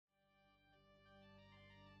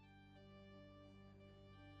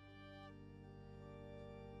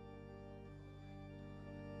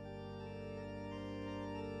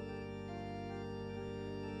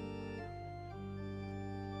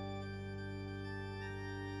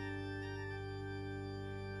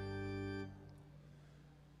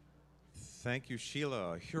Thank you,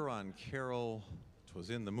 Sheila. Huron Carol, 'Twas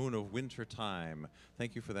in the Moon of Winter Time.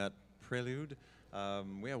 Thank you for that prelude.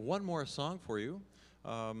 We have one more song for you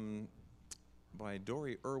by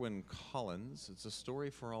Dory Irwin Collins. It's a story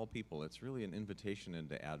for all people. It's really an invitation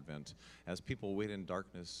into Advent as people wait in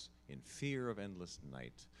darkness in fear of endless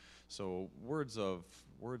night. So words of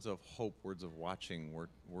hope, words of watching,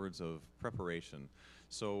 words of preparation.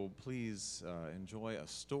 So please enjoy a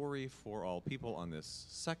story for all people on this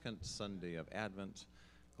second Sunday of Advent.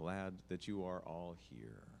 Glad that you are all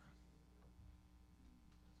here.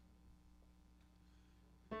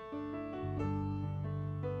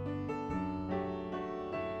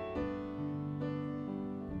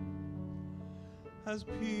 As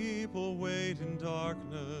people wait in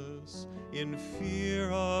darkness, in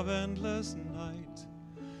fear of endless night,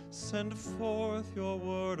 send forth your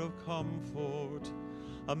word of comfort,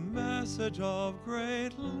 a message of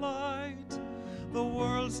great light. The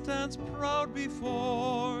world stands proud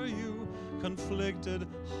before you, conflicted,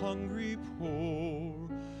 hungry, poor.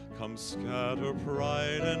 Come scatter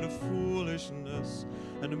pride and foolishness,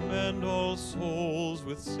 and mend all souls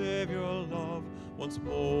with Savior love once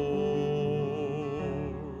more.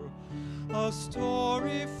 A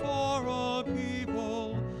story for all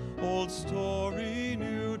people, old story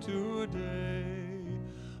new today.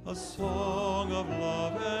 A song of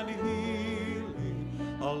love and healing,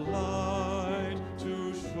 a light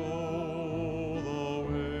to show the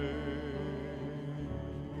way.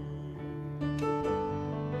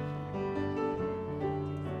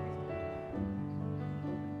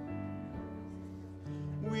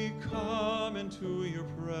 We come into your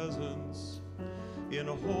presence in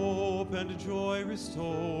hope and joy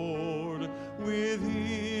restored. With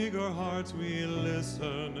eager hearts we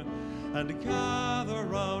listen and gather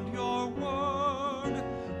round your word.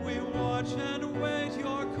 We watch and wait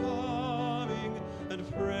your coming and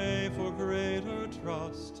pray for greater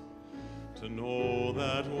trust, to know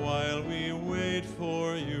that while we wait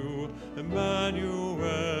for you,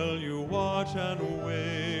 Emmanuel, you watch and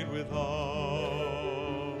wait with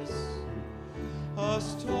us. A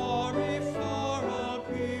story for all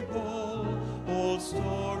people, old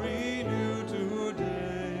story new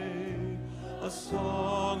today. A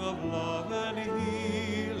song of love and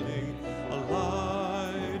healing, a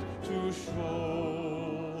light to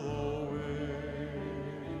show the way.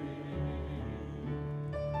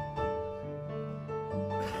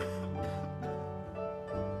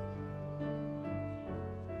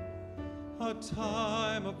 A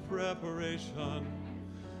time of preparation,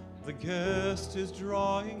 the guest is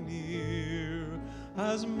drawing near,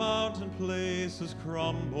 as mountain places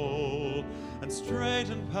crumble and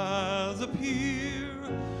straightened paths appear.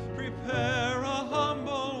 Prepare a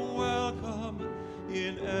humble welcome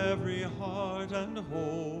in every heart and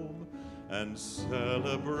home, and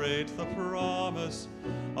celebrate the promise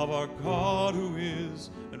of our God who is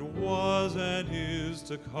and was and is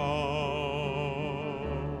to come.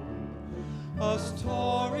 A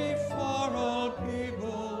story for all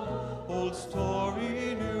people, old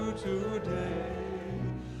story new today.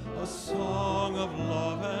 A song of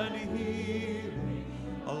love and healing,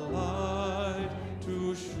 a light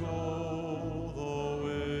to show the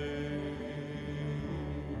way.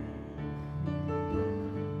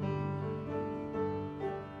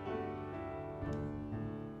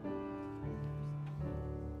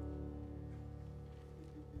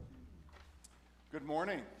 Good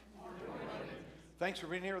morning. Thanks for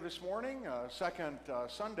being here this morning, second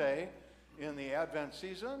Sunday in the Advent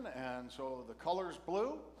season, and so the color's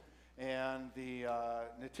blue, and the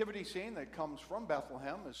nativity scene that comes from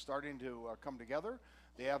Bethlehem is starting to come together.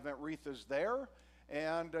 The Advent wreath is there,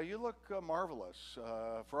 and you look marvelous.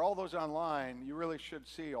 For all those online, you really should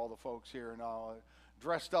see all the folks here and how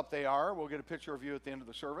dressed up they are. We'll get a picture of you at the end of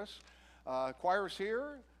the service. Choir's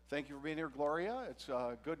here. Thank you for being here, Gloria. It's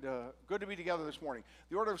good to be together this morning.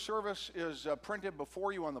 The order of service is printed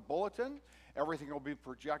before you on the bulletin. Everything will be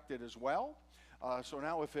projected as well. So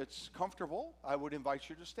now, if it's comfortable, I would invite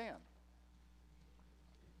you to stand.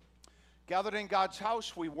 Gathered in God's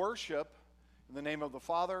house, we worship in the name of the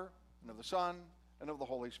Father, and of the Son, and of the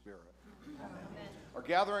Holy Spirit. Amen. Our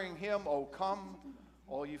gathering hymn, O Come,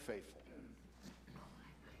 All Ye Faithful.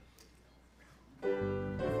 Oh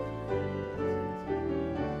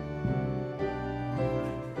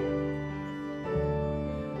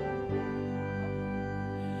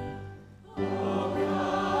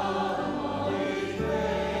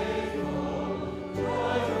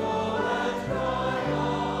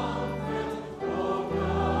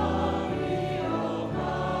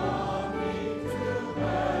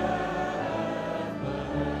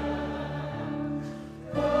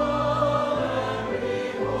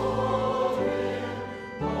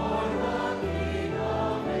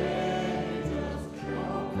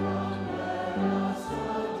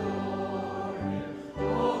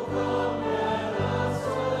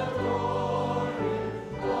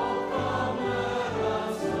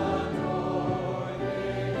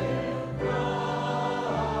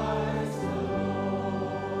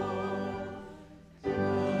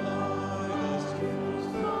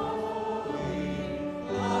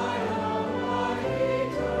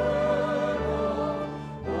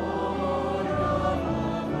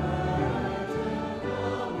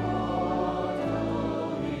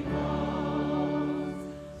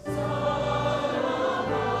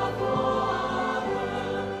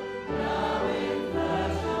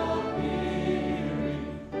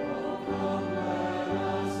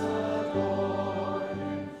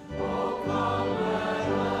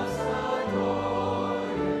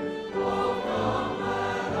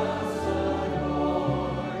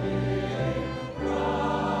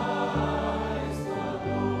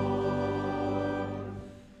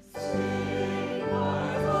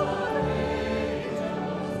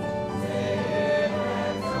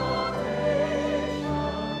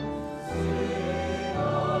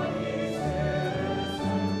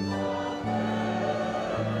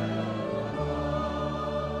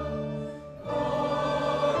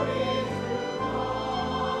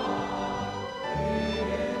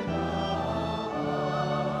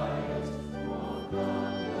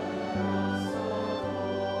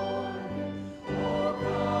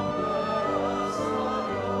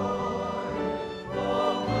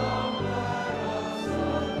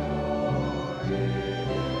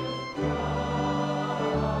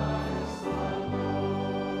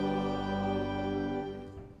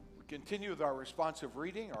continue with our responsive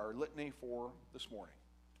reading, our litany for this morning.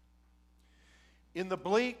 In the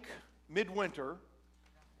bleak midwinter,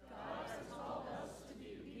 God has called us to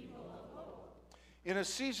be people of hope. in a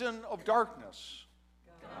season of darkness,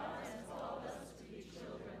 God has called us to be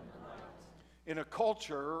children of light. in a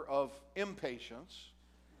culture of impatience,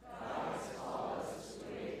 God has called us to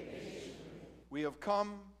wait patiently. we have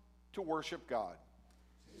come to worship God,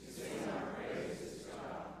 To sing our praises to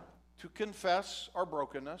God. to confess our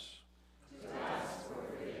brokenness. To ask for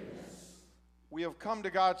forgiveness. We have come to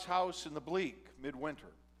God's house in the bleak midwinter.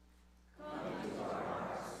 Come into our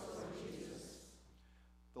hearts, Lord Jesus.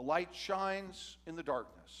 The light shines in the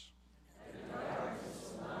darkness. And the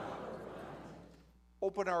darkness will not overcome.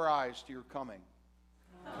 Open our eyes to your coming.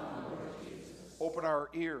 Come, Lord Jesus. Open our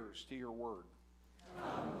ears to your word.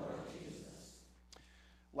 Come, Lord Jesus.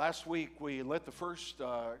 Last week we lit the first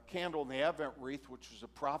candle in the Advent wreath, which was a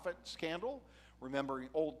prophet's candle, remembering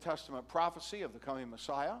Old Testament prophecy of the coming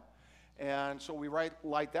Messiah. And so we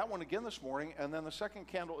light that one again this morning. And then the second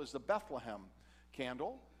candle is the Bethlehem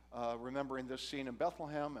candle, remembering this scene in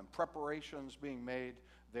Bethlehem and preparations being made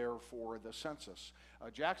there for the census.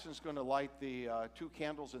 Jackson's going to light the two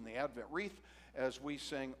candles in the Advent wreath as we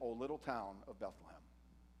sing O Little Town of Bethlehem.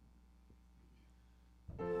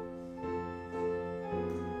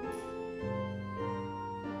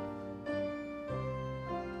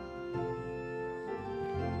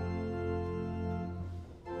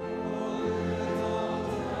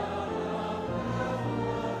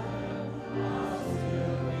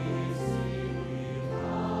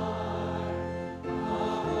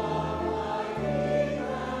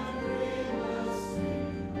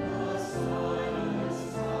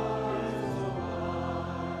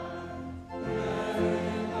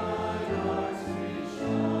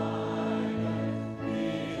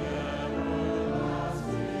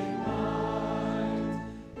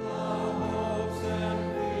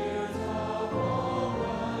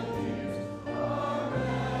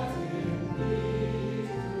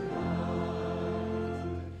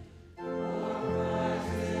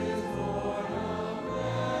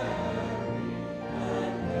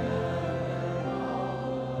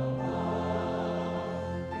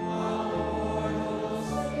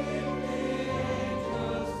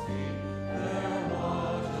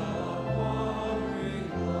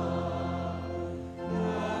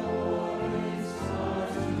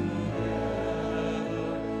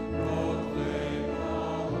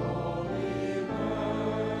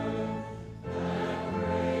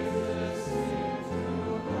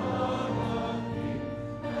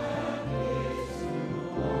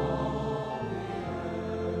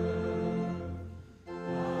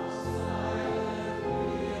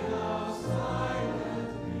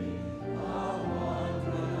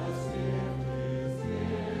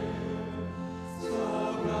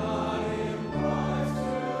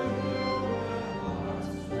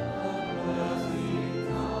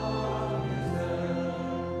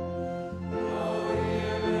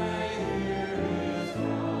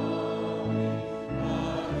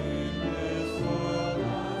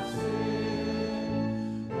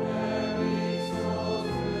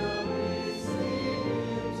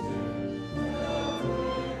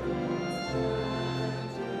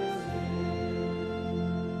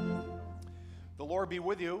 The Lord be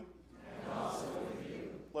with you. And also with you.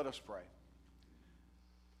 Let us pray.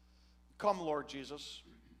 Come, Lord Jesus.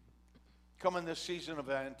 Come in this season of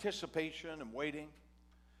anticipation and waiting.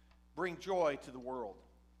 Bring joy to the world.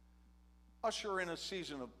 Usher in a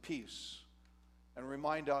season of peace and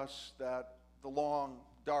remind us that the long,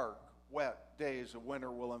 dark, wet days of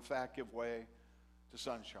winter will in fact give way to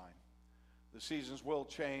sunshine. The seasons will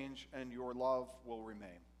change and your love will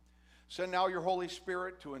remain. Send now your Holy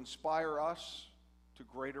Spirit to inspire us to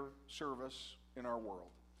greater service in our world.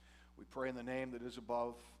 We pray in the name that is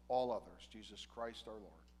above all others, Jesus Christ our Lord.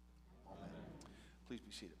 Amen. Please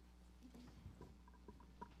be seated.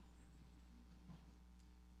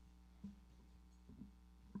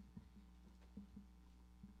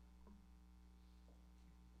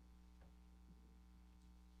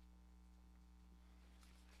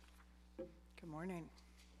 Good morning.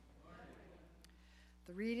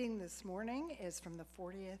 The reading this morning is from the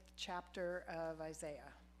 40th chapter of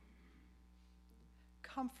Isaiah.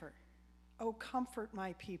 Comfort, oh comfort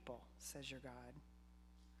my people, says your God.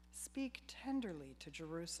 Speak tenderly to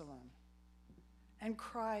Jerusalem and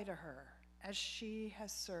cry to her as she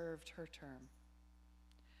has served her term,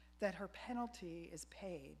 that her penalty is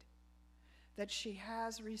paid, that she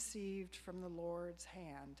has received from the Lord's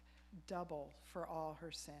hand double for all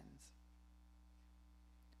her sins.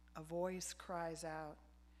 A voice cries out,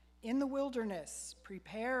 "In the wilderness,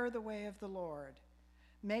 prepare the way of the Lord.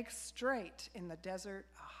 Make straight in the desert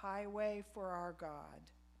a highway for our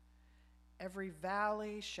God. Every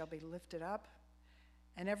valley shall be lifted up,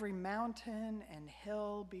 and every mountain and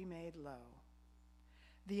hill be made low.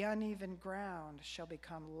 The uneven ground shall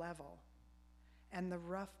become level, and the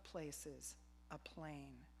rough places a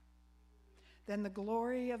plain. Then the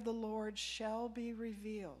glory of the Lord shall be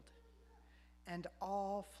revealed, and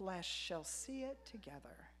all flesh shall see it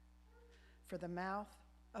together. For the mouth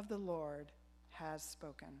of the Lord has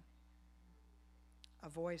spoken. A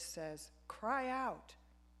voice says, "Cry out."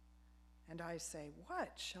 And I say,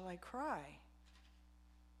 "What shall I cry?"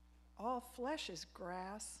 All flesh is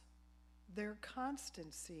grass. Their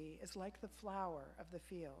constancy is like the flower of the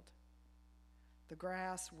field. The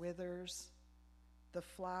grass withers, the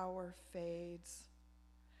flower fades.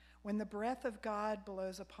 When the breath of God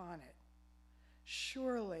blows upon it,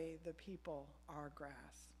 surely the people are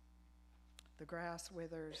grass. The grass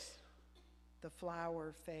withers, the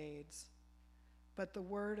flower fades, but the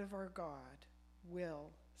word of our God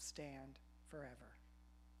will stand forever.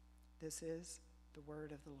 This is the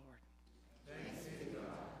word of the Lord. Thanks be to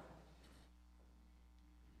God.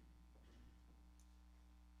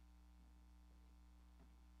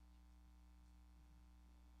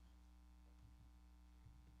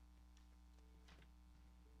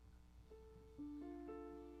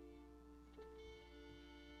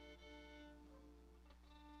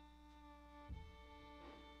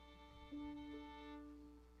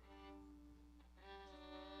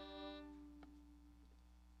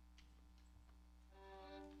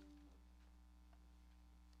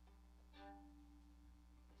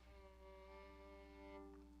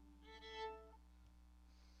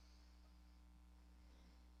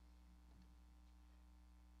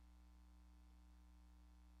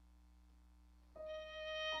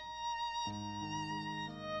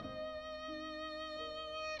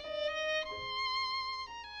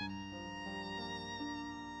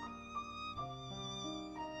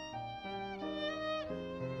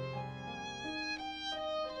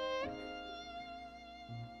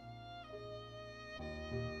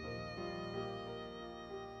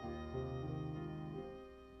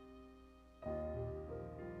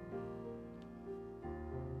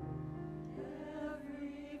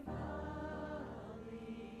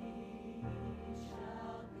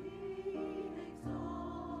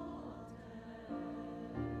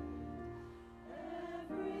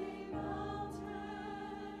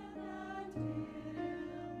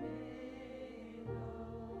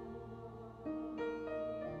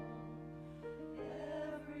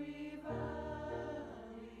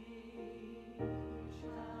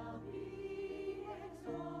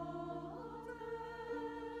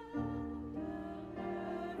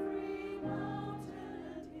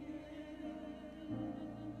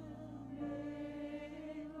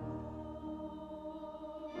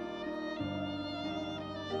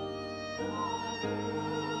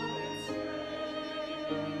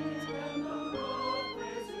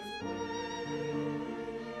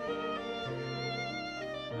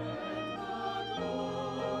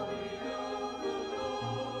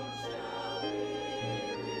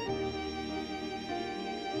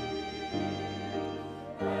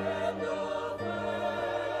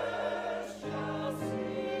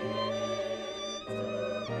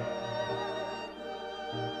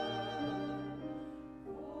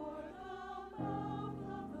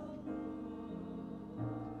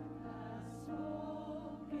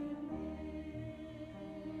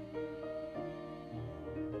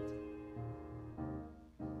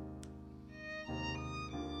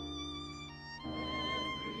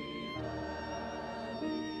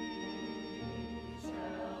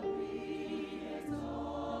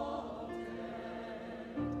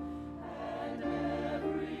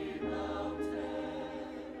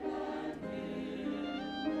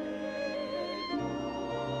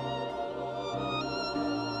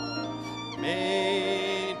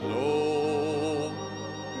 Made low,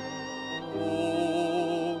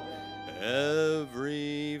 oh,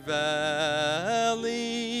 every valley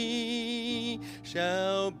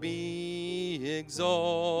shall be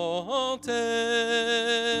exalted,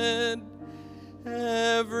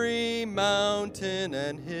 every mountain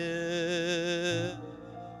and hill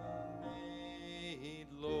made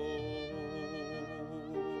low.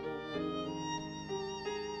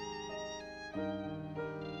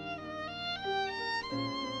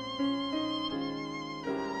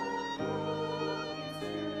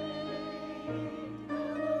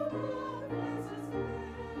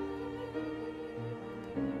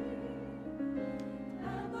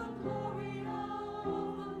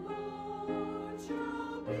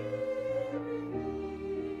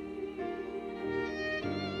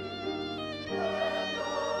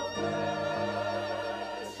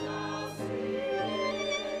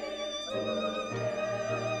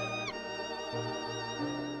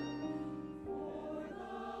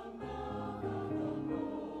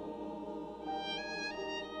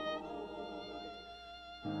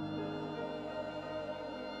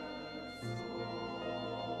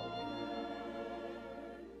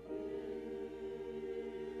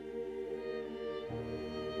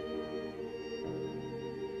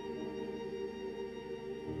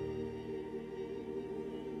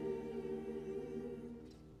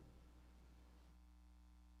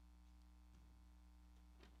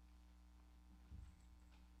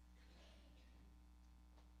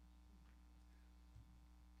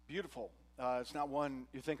 beautiful. It's not one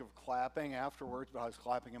you think of clapping afterwards, but I was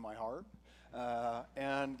clapping in my heart.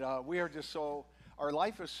 We are just so, our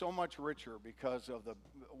life is so much richer because of the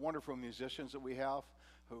wonderful musicians that we have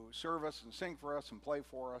who serve us and sing for us and play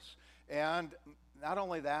for us. And not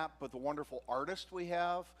only that, but the wonderful artists we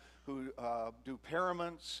have who do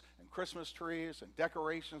paraments and Christmas trees and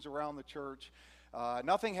decorations around the church.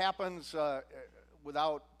 Nothing happens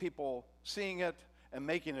without people seeing it and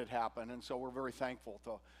making it happen. And so we're very thankful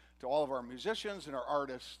to all of our musicians and our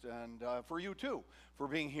artists, and for you too, for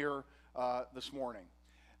being here this morning.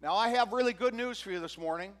 Now, I have really good news for you this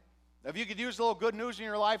morning. If you could use a little good news in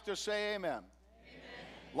your life, just say amen. Amen.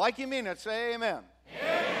 Like you mean it, say amen.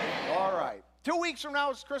 Amen. All right. 2 weeks from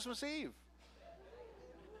now, it's Christmas Eve.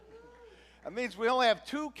 That means we only have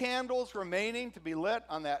 2 candles remaining to be lit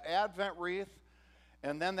on that Advent wreath,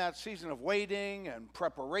 and then that season of waiting and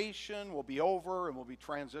preparation will be over, and we'll be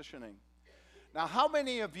transitioning. Now, how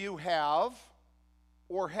many of you have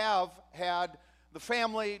or have had the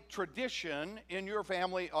family tradition in your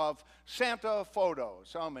family of Santa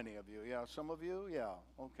photos? How many of you? Yeah, some of you? Yeah,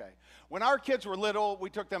 okay. When our kids were little, we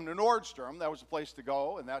took them to Nordstrom. That was the place to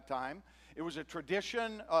go in that time. It was a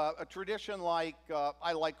tradition like,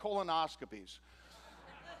 I like colonoscopies.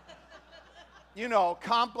 You know,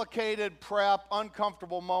 complicated prep,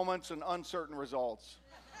 uncomfortable moments, and uncertain results.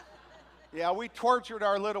 Yeah, we tortured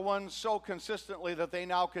our little ones so consistently that they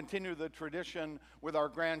now continue the tradition with our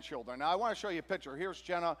grandchildren. Now, I want to show you a picture. Here's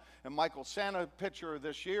Jenna and Michael's Santa picture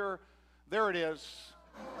this year. There it is.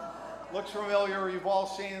 Looks familiar. You've all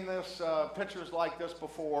seen this, pictures like this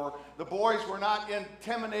before. The boys were not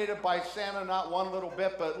intimidated by Santa, not one little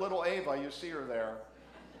bit, but little Ava, you see her there.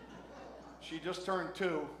 She just turned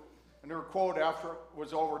 2, and her quote after it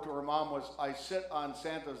was over to her mom was, "I sit on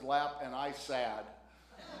Santa's lap and I sad."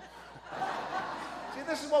 See,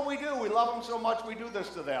 this is what we do. We love them so much, we do this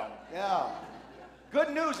to them. Yeah.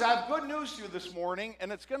 Good news. I have good news to you this morning,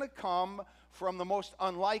 and it's going to come from the most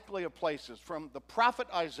unlikely of places, from the prophet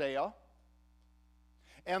Isaiah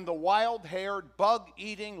and the wild-haired,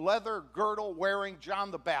 bug-eating, leather girdle-wearing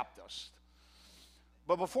John the Baptist.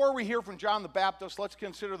 But before we hear from John the Baptist, let's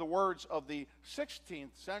consider the words of the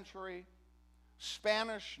 16th century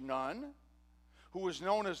Spanish nun who was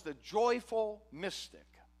known as the joyful mystic,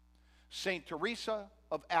 Saint Teresa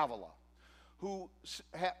of Avila, who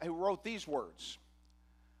wrote these words: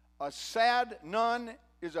 "A sad nun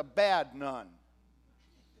is a bad nun.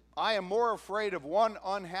 I am more afraid of one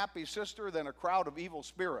unhappy sister than a crowd of evil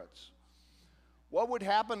spirits. What would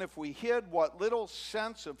happen if we hid what little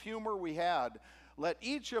sense of humor we had? Let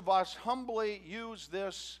each of us humbly use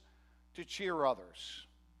this to cheer others."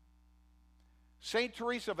 St.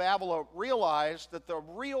 Teresa of Avila realized that the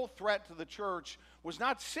real threat to the church was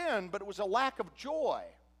not sin, but it was a lack of joy.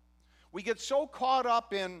 We get so caught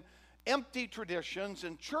up in empty traditions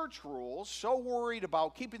and church rules, so worried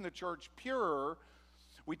about keeping the church pure,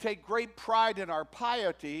 we take great pride in our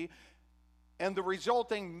piety and the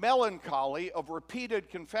resulting melancholy of repeated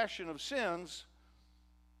confession of sins,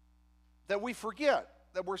 that we forget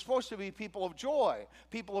that we're supposed to be people of joy,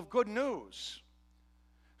 people of good news.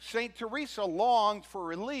 St. Teresa longed for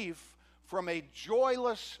relief from a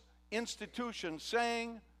joyless institution,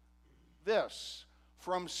 saying this: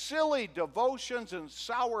 "From silly devotions and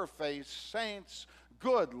sour-faced saints,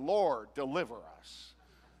 good Lord, deliver us."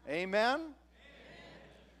 Amen? Amen.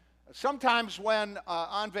 Sometimes when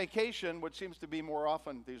on vacation, which seems to be more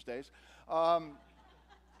often these days,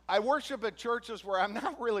 I worship at churches where I'm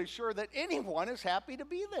not really sure that anyone is happy to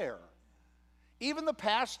be there. Even the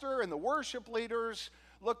pastor and the worship leaders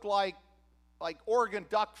look like Oregon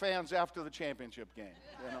Duck fans after the championship game,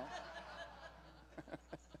 you know?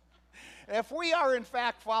 And if we are in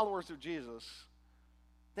fact followers of Jesus,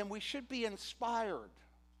 then we should be inspired.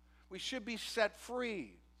 We should be set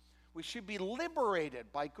free. We should be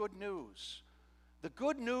liberated by good news. The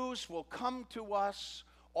good news will come to us,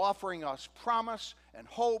 offering us promise and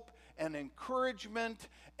hope and encouragement,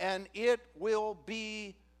 and it will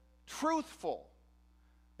be truthful,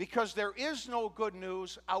 because there is no good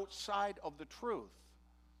news outside of the truth.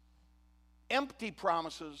 Empty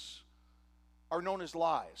promises are known as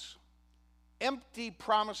lies. Empty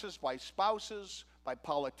promises by spouses, by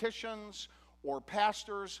politicians, or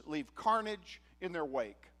pastors leave carnage in their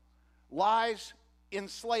wake. Lies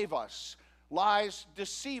enslave us. Lies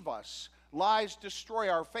deceive us. Lies destroy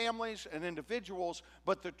our families and individuals.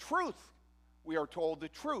 But the truth, we are told, the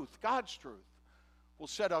truth, God's truth, will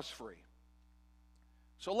set us free.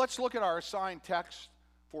 So let's look at our assigned text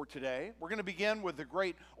for today. We're going to begin with the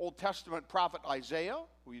great Old Testament prophet Isaiah,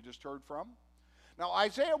 who you just heard from. Now,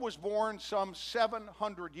 Isaiah was born some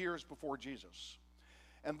 700 years before Jesus.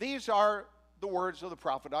 And these are the words of the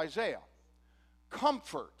prophet Isaiah.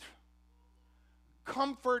 Comfort,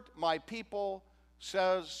 comfort my people,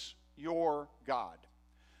 says your God.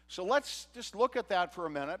 So let's just look at that for a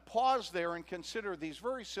minute, pause there and consider these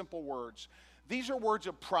very simple words. These are words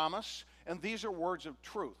of promise, and these are words of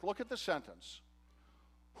truth. Look at the sentence.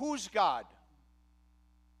 Whose God?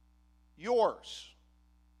 Yours,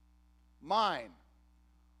 mine,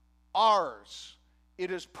 ours.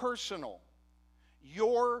 It is personal.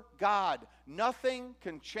 Your God. Nothing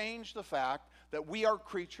can change the fact that we are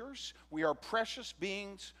creatures, we are precious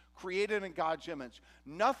beings created in God's image.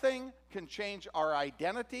 Nothing can change our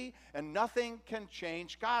identity, and nothing can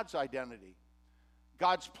change God's identity.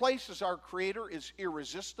 God's place as our creator is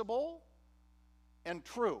irresistible and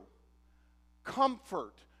true.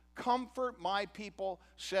 Comfort, comfort my people,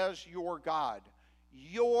 says your God.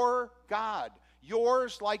 Your God.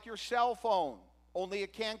 Yours like your cell phone, only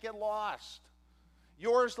it can't get lost.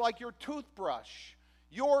 Yours like your toothbrush.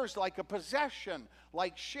 Yours like a possession,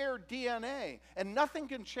 like shared DNA. And nothing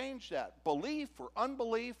can change that. Belief or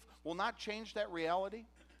unbelief will not change that reality.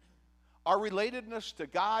 Our relatedness to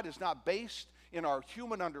God is not based in our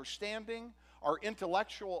human understanding. Our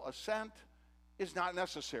intellectual assent is not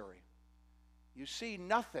necessary. You see,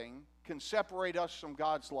 nothing can separate us from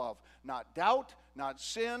God's love. Not doubt, not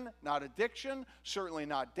sin, not addiction, certainly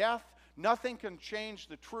not death. Nothing can change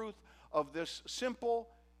the truth of this simple,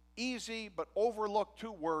 easy, but overlooked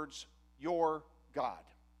two words, your God.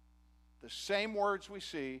 The same words we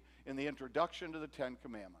see in the introduction to the Ten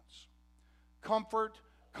Commandments. Comfort,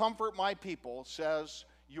 comfort my people, says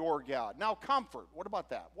your God. Now, comfort, what about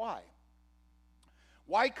that? Why?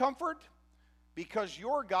 Why comfort? Because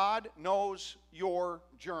your God knows your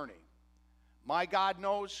journey. My God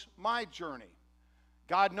knows my journey.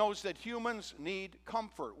 God knows that humans need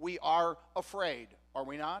comfort. We are afraid, are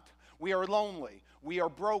we not? We are lonely. We are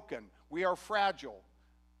broken. We are fragile.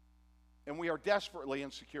 And we are desperately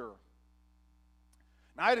insecure.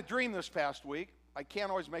 Now, I had a dream this past week. I can't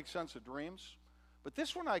always make sense of dreams, but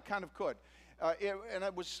this one I kind of could.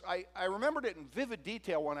 I remembered it in vivid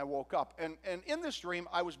detail when I woke up. And in this dream,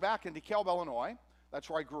 I was back in DeKalb, Illinois. That's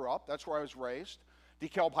where I grew up. That's where I was raised.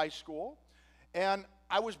 DeKalb High School. And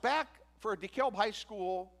I was back for a DeKalb High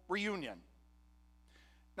School reunion.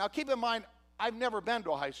 Now, keep in mind, I've never been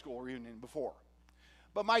to a high school reunion before.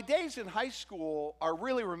 But my days in high school are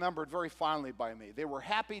really remembered very fondly by me. They were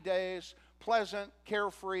happy days, pleasant,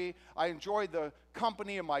 carefree. I enjoyed the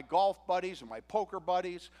company of my golf buddies and my poker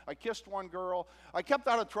buddies. I kissed one girl. I kept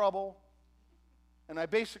out of trouble, and I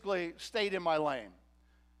basically stayed in my lane.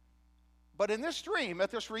 But in this dream,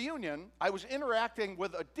 at this reunion, I was interacting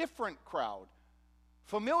with a different crowd.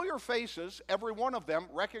 Familiar faces, every one of them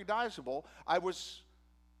recognizable. I was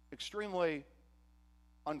extremely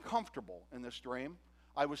uncomfortable in this dream.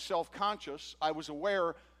 I was self-conscious. I was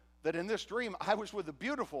aware that in this dream I was with the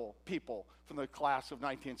beautiful people from the class of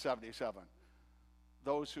 1977,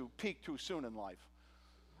 those who peaked too soon in life.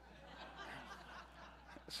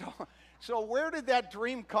 So where did that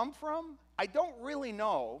dream come from? I don't really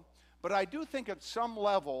know, but I do think at some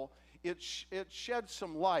level it sheds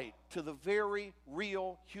some light to the very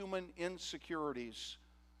real human insecurities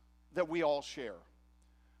that we all share.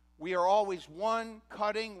 We are always one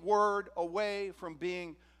cutting word away from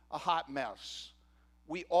being a hot mess.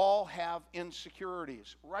 We all have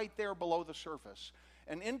insecurities right there below the surface.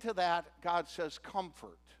 And into that, God says,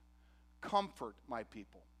 comfort. Comfort my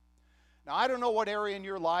people. Now, I don't know what area in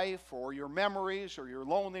your life or your memories or your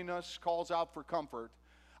loneliness calls out for comfort.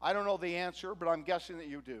 I don't know the answer, but I'm guessing that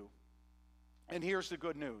you do. And here's the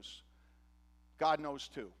good news. God knows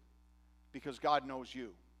too, because God knows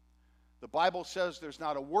you. The Bible says there's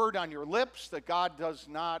not a word on your lips that God does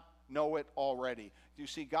not know it already. You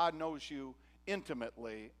see, God knows you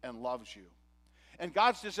intimately and loves you. And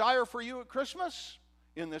God's desire for you at Christmas,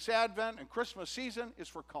 in this Advent and Christmas season, is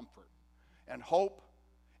for comfort and hope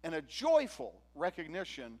and a joyful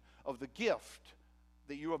recognition of the gift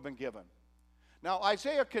that you have been given. Now,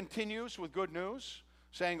 Isaiah continues with good news,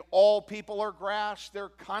 saying, all people are grass, their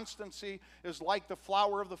constancy is like the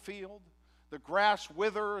flower of the field. The grass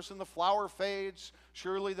withers and the flower fades.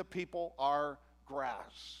 Surely the people are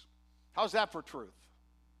grass. How's that for truth?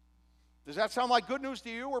 Does that sound like good news to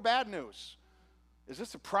you or bad news? Is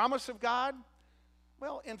this a promise of God?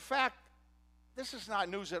 Well, in fact, this is not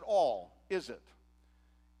news at all, is it?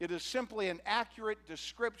 It is simply an accurate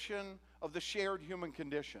description of the shared human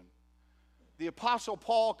condition. The Apostle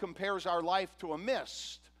Paul compares our life to a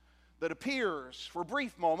mist that appears for a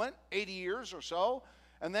brief moment, 80 years or so,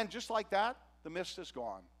 and then just like that, the mist is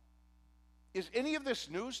gone. Is any of this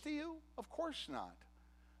news to you? Of course not.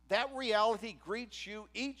 That reality greets you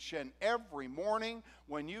each and every morning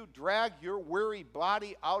when you drag your weary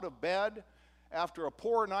body out of bed after a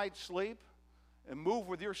poor night's sleep and move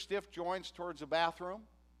with your stiff joints towards the bathroom.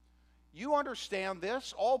 You understand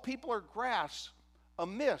this. All people are grass, a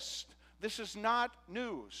mist. This is not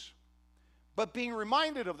news. But being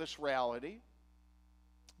reminded of this reality,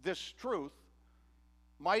 this truth,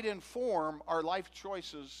 might inform our life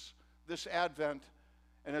choices this Advent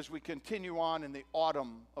and as we continue on in the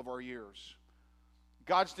autumn of our years.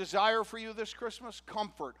 God's desire for you this Christmas,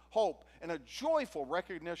 comfort, hope, and a joyful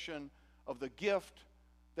recognition of the gift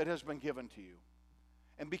that has been given to you.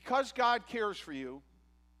 And because God cares for you,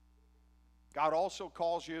 God also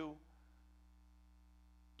calls you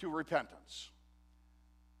to repentance.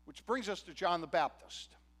 Which brings us to John the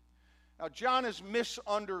Baptist. Now, John is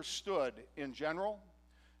misunderstood in general.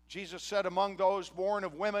 Jesus said, among those born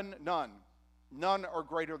of women, none. None are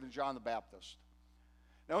greater than John the Baptist.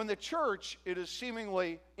 Now, in the church, it is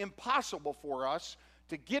seemingly impossible for us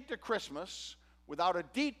to get to Christmas without a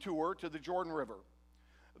detour to the Jordan River.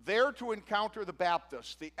 There to encounter the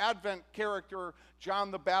Baptist, the Advent character, John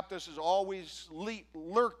the Baptist is always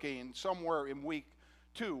lurking somewhere in week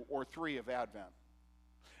 2 or 3 of Advent.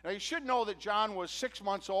 Now, you should know that John was 6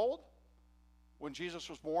 months old when Jesus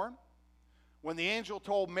was born. When the angel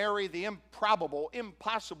told Mary the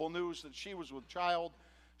impossible news that she was with child,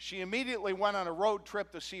 she immediately went on a road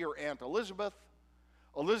trip to see her Aunt Elizabeth.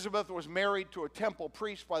 Elizabeth was married to a temple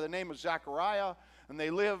priest by the name of Zechariah, and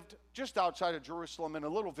they lived just outside of Jerusalem in a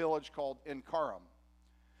little village called En-Karim.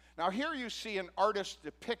 Now here you see an artist's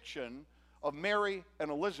depiction of Mary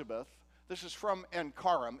and Elizabeth. This is from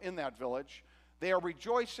En-Karim, in that village. They are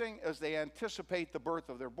rejoicing as they anticipate the birth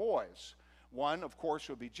of their boys. One, of course,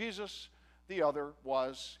 would be Jesus. The other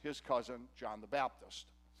was his cousin, John the Baptist.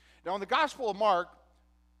 Now, in the Gospel of Mark,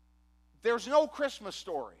 there's no Christmas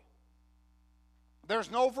story.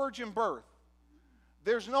 There's no virgin birth.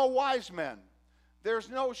 There's no wise men. There's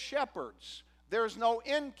no shepherds. There's no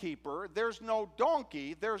innkeeper. There's no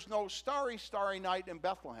donkey. There's no starry, starry night in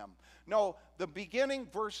Bethlehem. No, the beginning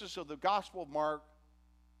verses of the Gospel of Mark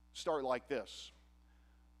start like this.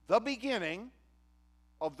 The beginning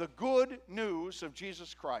of the good news of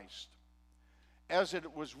Jesus Christ. As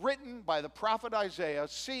it was written by the prophet Isaiah,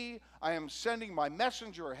 see, I am sending my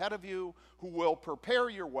messenger ahead of you who will prepare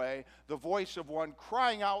your way, the voice of one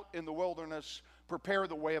crying out in the wilderness, prepare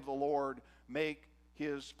the way of the Lord, make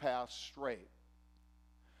his path straight.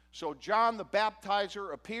 So John the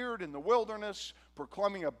Baptizer appeared in the wilderness,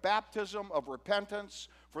 proclaiming a baptism of repentance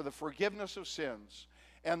for the forgiveness of sins.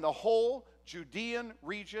 And the whole Judean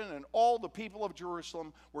region and all the people of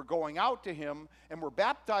Jerusalem were going out to him and were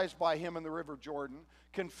baptized by him in the river Jordan,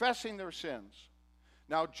 confessing their sins.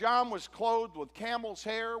 Now John was clothed with camel's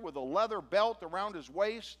hair, with a leather belt around his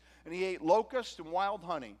waist, and he ate locusts and wild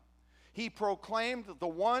honey. He proclaimed that the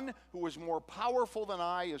one who is more powerful than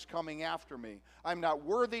I is coming after me. I'm not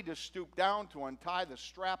worthy to stoop down to untie the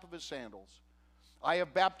strap of his sandals. I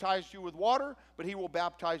have baptized you with water, but he will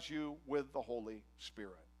baptize you with the Holy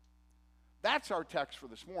Spirit. That's our text for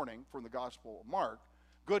this morning from the Gospel of Mark.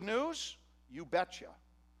 Good news? You betcha.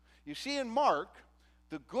 You see, in Mark,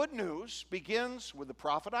 the good news begins with the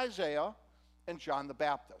prophet Isaiah and John the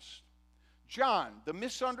Baptist. John, the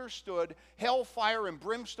misunderstood hellfire and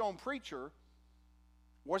brimstone preacher,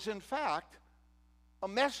 was in fact a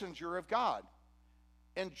messenger of God.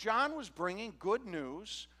 And John was bringing good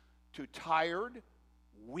news to tired,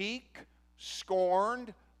 weak,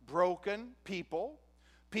 scorned, broken people.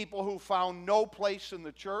 People who found no place in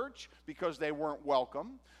the church because they weren't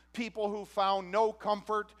welcome. People who found no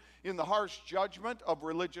comfort in the harsh judgment of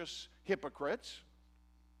religious hypocrites.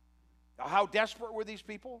 Now, how desperate were these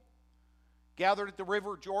people? Gathered at the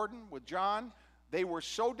river Jordan with John, they were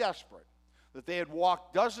so desperate that they had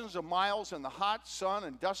walked dozens of miles in the hot sun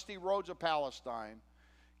and dusty roads of Palestine,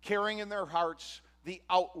 carrying in their hearts the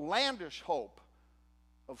outlandish hope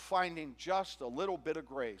of finding just a little bit of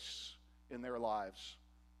grace in their lives.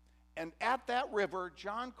 And at that river,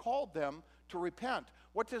 John called them to repent.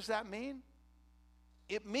 What does that mean?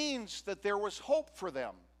 It means that there was hope for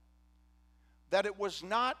them, that it was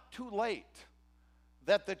not too late,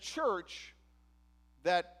 that the church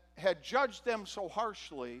that had judged them so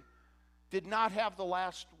harshly did not have the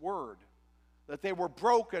last word, that they were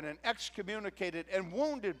broken and excommunicated and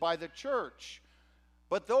wounded by the church.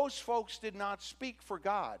 But those folks did not speak for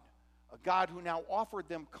God, a God who now offered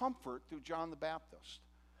them comfort through John the Baptist.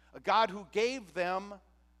 A God who gave them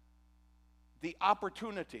the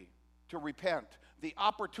opportunity to repent, the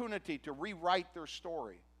opportunity to rewrite their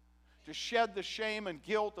story, to shed the shame and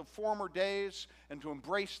guilt of former days and to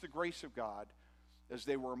embrace the grace of God. as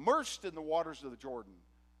they were immersed in the waters of the Jordan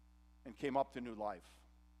and came up to new life.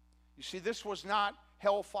 You see, this was not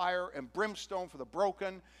hellfire and brimstone for the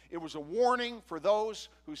broken. It was a warning for those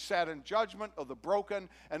who sat in judgment of the broken,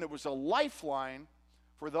 and it was a lifeline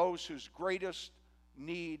for those whose greatest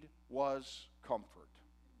need was comfort.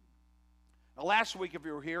 Now, last week, if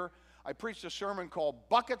you were here, I preached a sermon called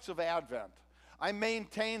Buckets of Advent. I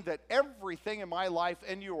maintained that everything in my life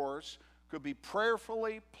and yours could be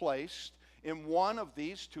prayerfully placed in one of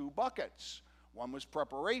these two buckets. One was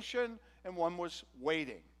preparation and one was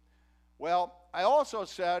waiting. Well, I also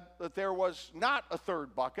said that there was not a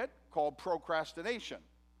third bucket called procrastination.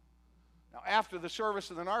 Now, after the service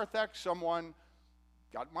of the narthex, someone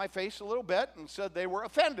got in my face a little bit and said they were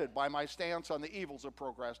offended by my stance on the evils of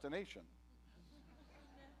procrastination.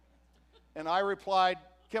 And I replied,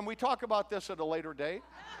 "Can we talk about this at a later date?"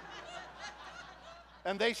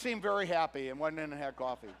 And they seemed very happy and went in and had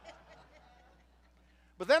coffee.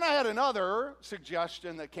 But then I had another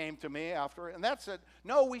suggestion that came to me after, and that said,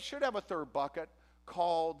 no, we should have a third bucket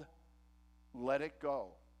called let it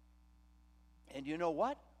go. And you know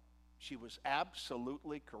what? She was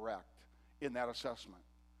absolutely correct in that assessment.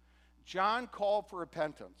 John called for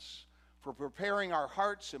repentance, for preparing our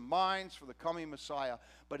hearts and minds for the coming Messiah,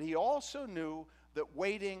 but he also knew that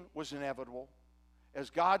waiting was inevitable,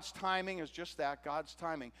 as God's timing is just that, God's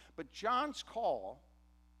timing. But John's call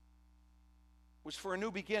was for a new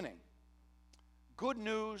beginning. Good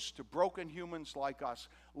news to broken humans like us.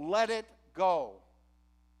 Let it go.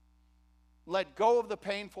 Let go of the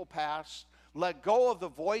painful past. Let go of the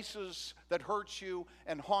voices that hurt you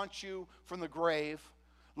and haunt you from the grave.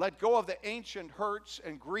 Let go of the ancient hurts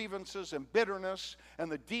and grievances and bitterness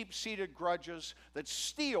and the deep-seated grudges that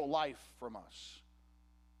steal life from us.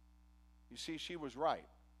 You see, she was right.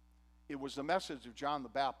 It was the message of John the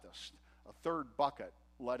Baptist, a third bucket,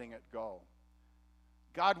 letting it go.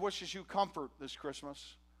 God wishes you comfort this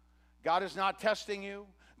Christmas. God is not testing you.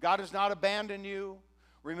 God has not abandoned you.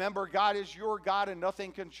 Remember, God is your God, and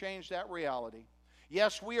nothing can change that reality.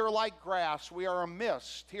 Yes, we are like grass. We are a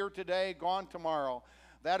mist, here today, gone tomorrow.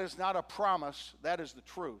 That is not a promise. That is the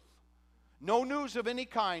truth. No news of any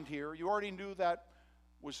kind here. You already knew that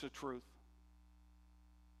was the truth.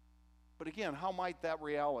 But again, how might that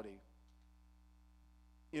reality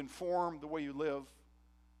inform the way you live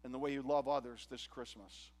and the way you love others this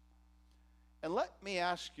Christmas? And let me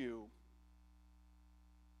ask you,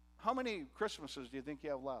 how many Christmases do you think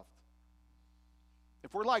you have left?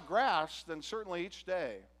 If we're like grass, then certainly each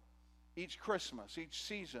day, each Christmas, each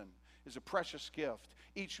season is a precious gift.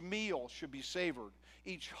 Each meal should be savored.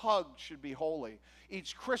 Each hug should be holy.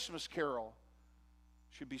 Each Christmas carol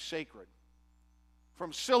should be sacred.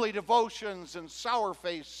 From silly devotions and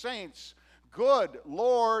sour-faced saints, good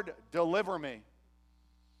Lord, deliver me.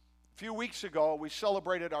 A few weeks ago, we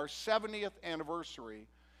celebrated our 70th anniversary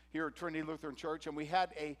here at Trinity Lutheran Church, and we had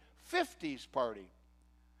a 50s party.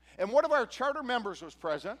 And one of our charter members was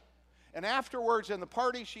present, and afterwards in the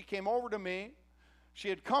party, she came over to me. She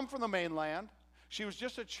had come from the mainland. She was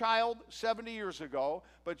just a child 70 years ago,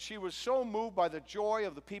 but she was so moved by the joy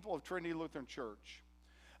of the people of Trinity Lutheran Church.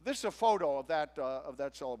 This is a photo of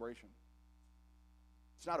that celebration.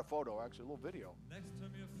 It's not a photo, actually, a little video. Next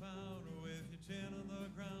time you're found with your chin on the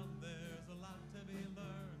ground, there's a lot to be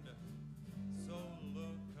learned, so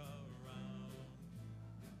look around.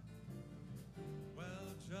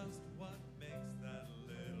 Well, just what makes that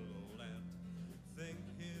little ant think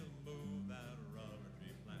he'll move that rubber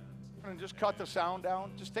tree plant? And just cut the sound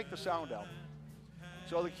down. Just take the sound out.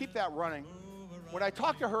 So they keep that running. When I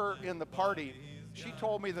talked to her in the party, she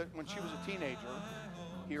told me that when she was a teenager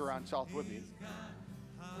here on South Whitby,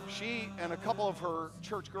 she and a couple of her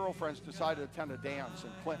church girlfriends decided to attend a dance in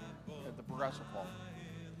Clinton at the Progressive Hall.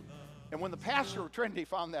 And when the pastor of Trinity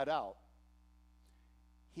found that out,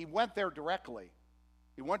 he went there directly.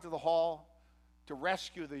 He went to the hall to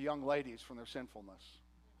rescue the young ladies from their sinfulness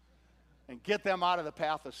and get them out of the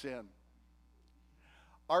path of sin.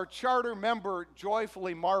 Our charter member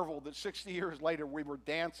joyfully marveled that 60 years later we were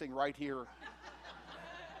dancing right here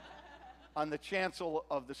on the chancel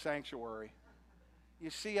of the sanctuary. You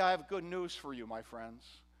see, I have good news for you, my friends.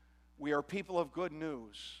 We are people of good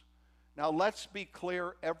news. Now, let's be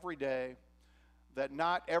clear every day that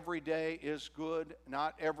not every day is good.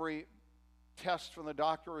 Not every test from the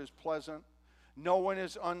doctor is pleasant. No one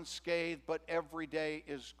is unscathed, but every day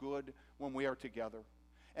is good when we are together.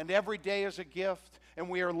 And every day is a gift, and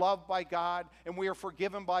we are loved by God, and we are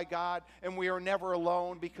forgiven by God, and we are never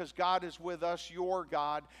alone because God is with us, your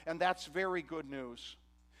God, and that's very good news.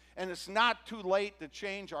 And it's not too late to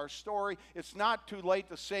change our story. It's not too late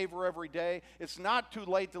to savor every day. It's not too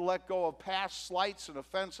late to let go of past slights and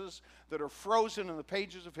offenses that are frozen in the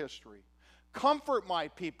pages of history. Comfort my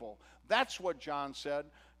people. That's what John said.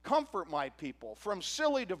 Comfort my people from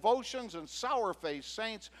silly devotions and sour-faced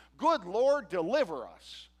saints. Good Lord, deliver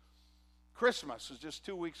us. Christmas is just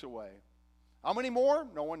 2 weeks away. How many more?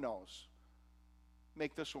 No one knows.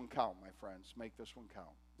 Make this one count, my friends. Make this one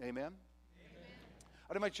count. Amen?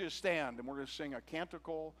 I'd invite you to stand, and we're going to sing a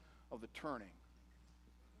canticle of the turning.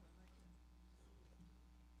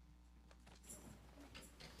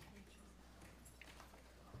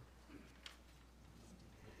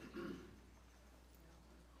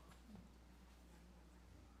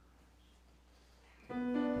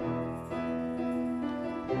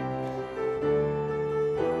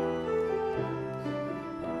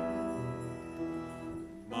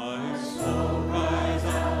 My soul cries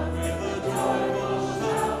out with a joyful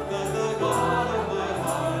shout that the God of my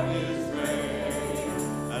heart is great,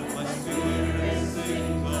 and my spirit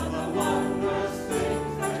sings of the wondrous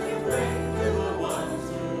things that you bring to the ones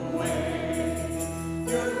who wait.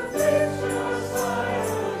 You fix your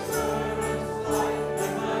silent servant's light,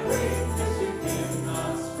 and my weakness you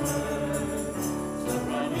cannot spurn. So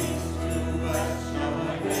from east to west shall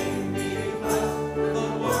my name be blessed, the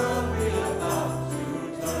world be about to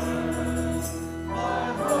turn. My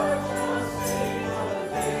heart shall sing of the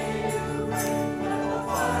day you bring, when the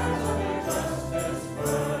fires of your justice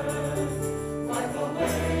burn. Wipe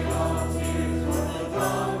away all tears when the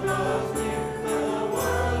dawn grows near, and the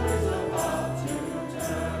world is about to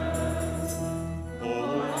turn.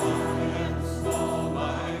 Oh, high and small,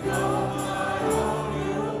 my God, my own,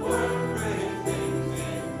 you work great things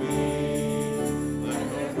in me. Let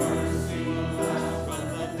your mercy last from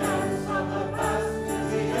the depths of the past to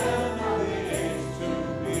the end of the age to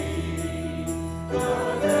be. Your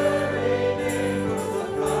very name was the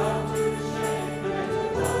proud to shame, and to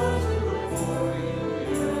those who before you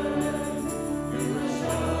yearn. You will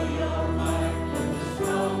show your might, put the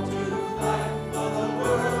strong to flight, while the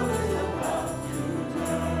world is about to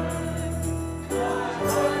turn. My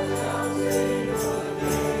heart shall sing of the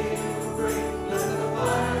day you bring, let the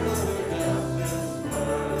fires of your justice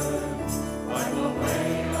burn. Wipe away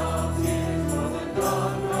all tears, for the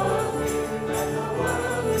dawn grows near, and the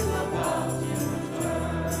world is about to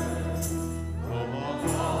turn. From all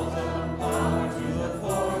halls of power to the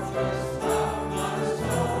fortress tower, not a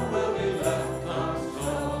stone will be left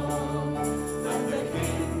unturned. Let the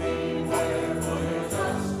King beware, for your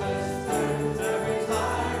justice turns every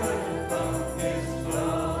tyrant from his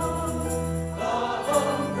throne. The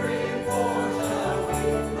hungry poor shall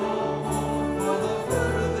weep no more, for the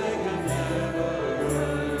food they can never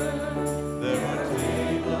earn. There are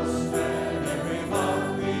tables spread, every mouth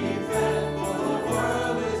be fed, for the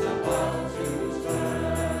world is about to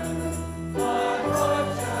turn. My heart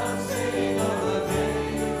shall sing of the day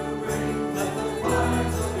you bring, let the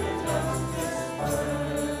fires of your justice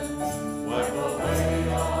burn. Wipe away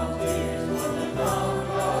all tears when the dawn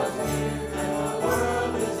draws near, and the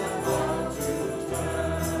world is about to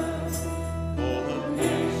turn. Oh, the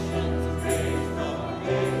nations rage from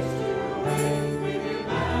age to age, we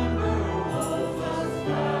remember who holds us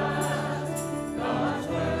fast. God's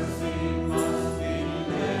mercy must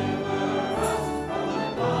deliver us from the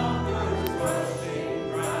conqueror's crushing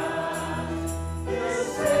grasp. His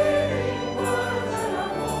saving word that our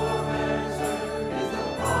forebears heard is the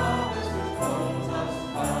promise which holds us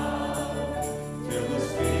bound. Till the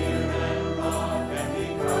spear and rod can be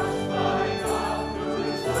crushed by God, who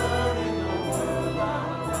is turning the world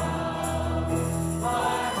around.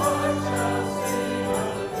 My heart shall sing of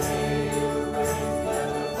the day you bring, let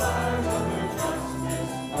the fires of your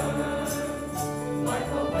justice burn.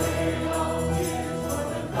 Wipe away all tears when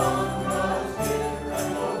the dawn grows near, and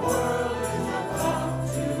the world is about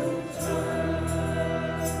to turn.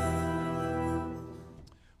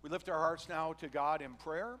 We lift our hearts now to God in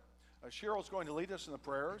prayer. Cheryl's going to lead us in the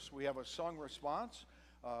prayers. We have a song response.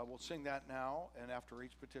 We'll sing that now, and after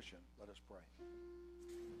each petition, let us pray.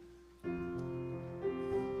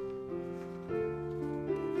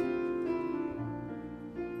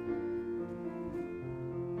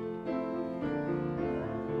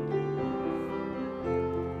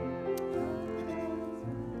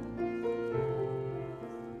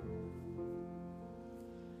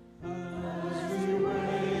 As we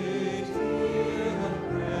wait here in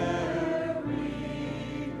prayer, we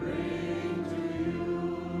bring to you,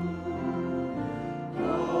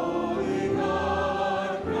 Holy God.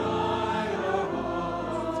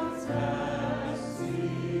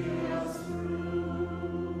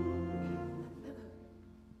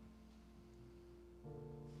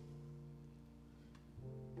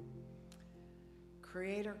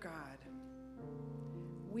 Creator God,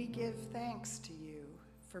 we give thanks to you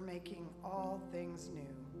for making all things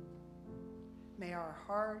new. May our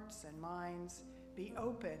hearts and minds be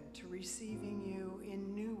open to receiving you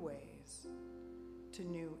in new ways, to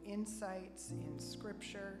new insights in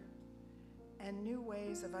Scripture, and new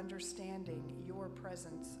ways of understanding your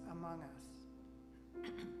presence among us.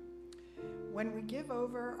 When we give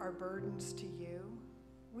over our burdens to you,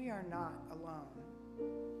 we are not alone.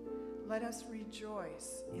 Let us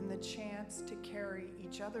rejoice in the chance to carry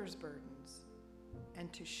each other's burdens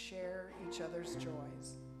and to share each other's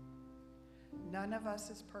joys. None of us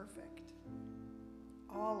is perfect.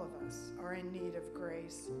 All of us are in need of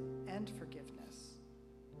grace and forgiveness.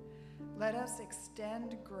 Let us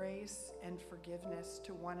extend grace and forgiveness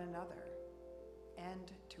to one another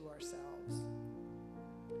and to ourselves,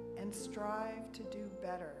 and strive to do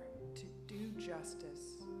better, to do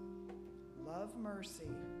justice, love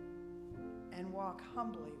mercy, and walk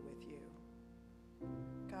humbly with you.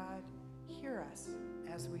 God, hear us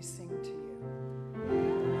as we sing to you.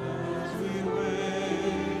 As we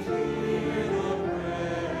wait, hear the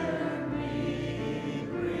prayer we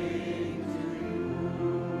bring to you.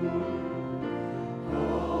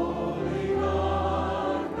 Holy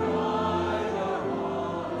God, guide our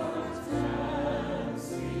hearts and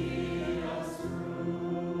see us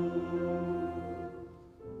through.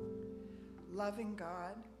 Loving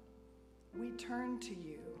God, we turn to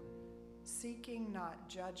you, seeking not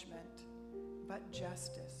judgment, but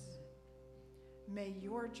justice. May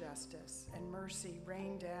your justice and mercy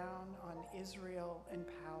rain down on Israel and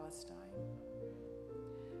Palestine.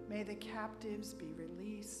 May the captives be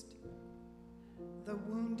released, the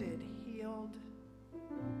wounded healed,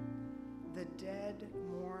 the dead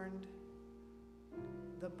mourned,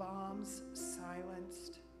 the bombs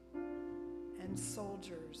silenced, and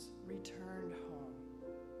soldiers returned home.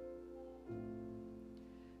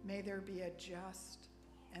 May there be a just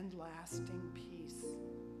and lasting peace.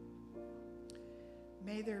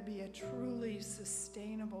 May there be a truly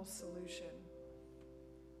sustainable solution.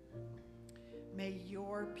 May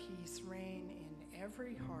your peace reign in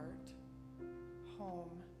every heart,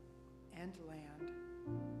 home, and land.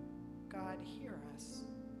 God, hear us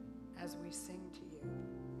as we sing to you.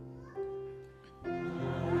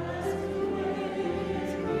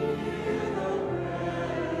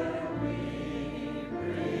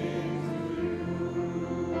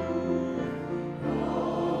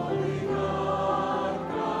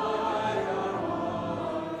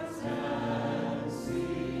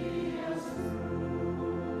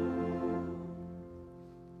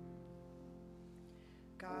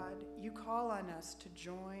 Call on us to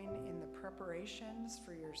join in the preparations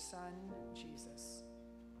for your Son, Jesus.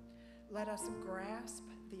 Let us grasp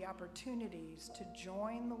the opportunities to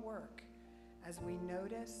join the work as we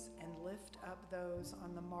notice and lift up those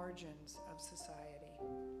on the margins of society.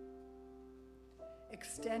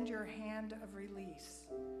 Extend your hand of release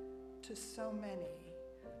to so many,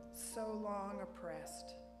 so long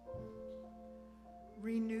oppressed.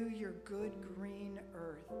 Renew your good green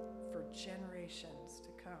earth for generations to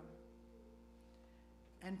come.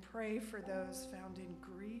 And pray for those found in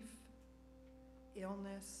grief,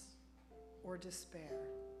 illness, or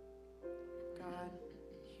despair. God,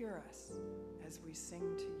 hear us as we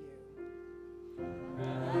sing to you.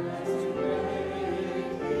 As we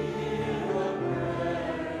wait, hear the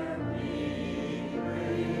prayer we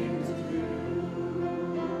bring to you.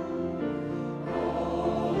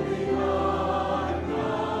 Holy God,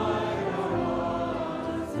 guide our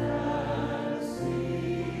hearts and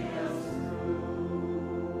see us through.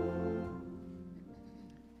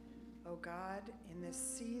 O God, in this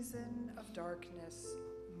season of darkness,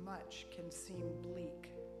 much can seem bleak.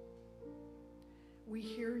 We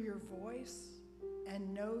hear your voice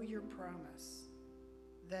and know your promise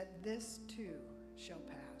that this too shall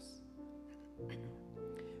pass.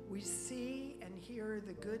 We see and hear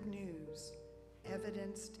the good news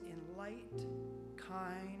evidenced in light,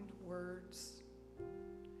 kind words,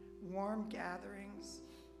 warm gatherings,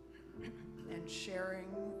 and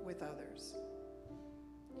sharing with others.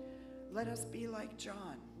 Let us be like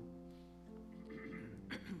John.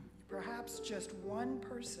 Perhaps just one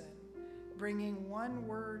person bringing one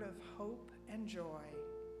word of hope and joy,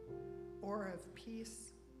 or of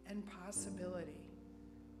peace and possibility,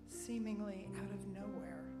 seemingly out of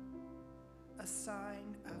nowhere, a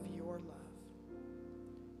sign of your love.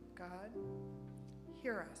 God,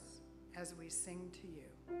 hear us as we sing to you.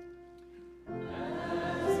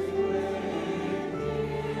 As we wait,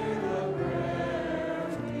 hear the prayer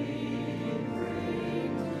we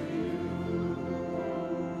bring to you.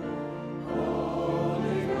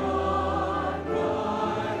 Holy God,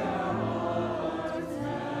 guide our hearts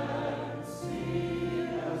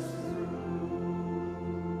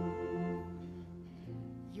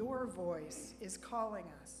voice is calling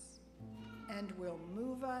us and will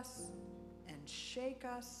move us and shake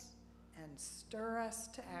us and stir us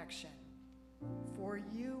to action, for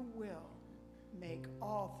you will make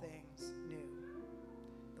all things new.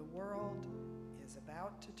 The world is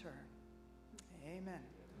about to turn. Amen.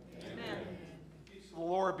 Amen. Peace of the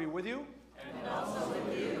Lord be with you. And also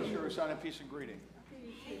with you. Share a sign of peace and greeting.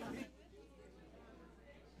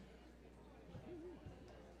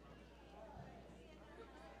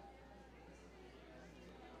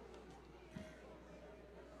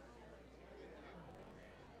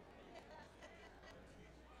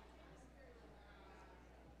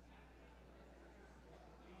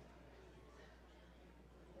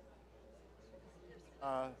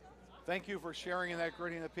 Thank you for sharing in that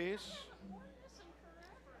greeting of peace.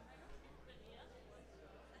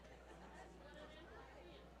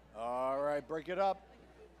 All right, break it up.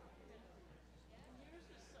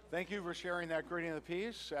 Thank you for sharing that greeting of the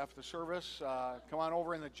peace. After the service, come on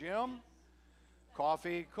over in the gym.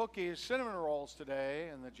 Coffee, cookies, cinnamon rolls today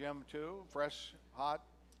in the gym too. Fresh, hot,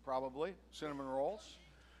 probably, cinnamon rolls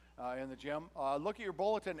in the gym. Look at your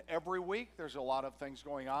bulletin every week. There's a lot of things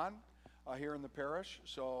going on here in the parish.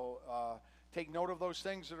 So take note of those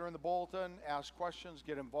things that are in the bulletin. Ask questions,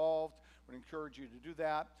 get involved. Would encourage you to do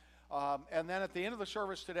that. And then at the end of the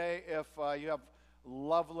service today, if you have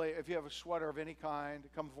a sweater of any kind,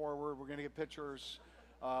 come forward. We're going to get pictures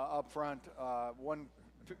up front.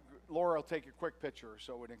 Laura will take a quick picture,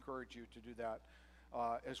 so we'd encourage you to do that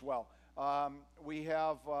as well. We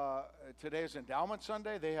have today's Endowment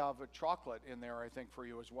Sunday. They have a chocolate in there, I think, for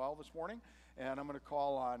you as well this morning. And I'm going to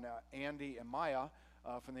call on Andy and Maya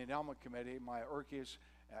from the Endowment Committee, Maya Urkes,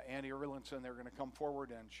 Andy Erlinson. They're going to come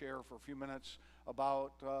forward and share for a few minutes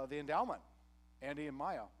about the endowment. Andy and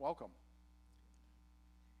Maya, welcome.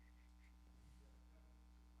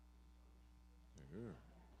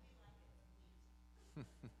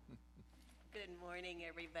 Good morning,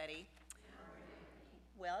 everybody.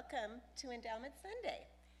 Welcome to Endowment Sunday.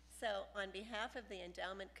 So on behalf of the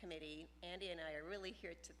Endowment Committee, Andy and I are really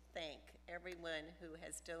here to thank everyone who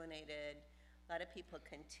has donated. A lot of people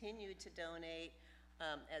continue to donate.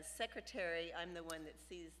 As secretary, I'm the one that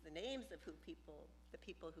sees the names of the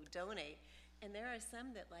people who donate. And there are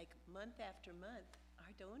some that like month after month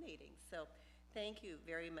are donating. So thank you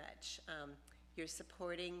very much. You're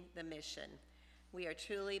supporting the mission. We are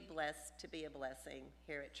truly blessed to be a blessing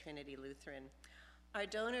here at Trinity Lutheran. Our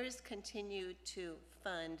donors continue to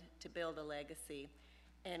fund to build a legacy,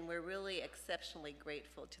 and we're really exceptionally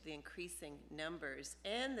grateful to the increasing numbers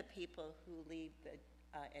and the people who leave the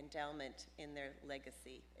endowment in their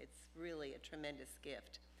legacy. It's really a tremendous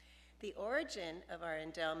gift. The origin of our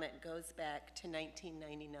endowment goes back to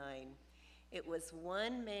 1999. It was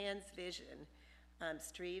one man's vision.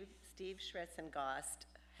 Steve Schretzengost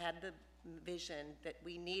had the vision that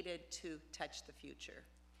we needed to touch the future.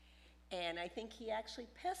 And I think he actually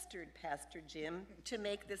pestered Pastor Jim to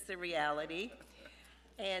make this a reality.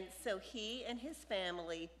 And so he and his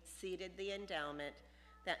family seeded the endowment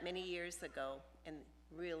that many years ago and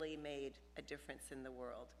really made a difference in the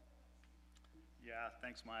world. Yeah,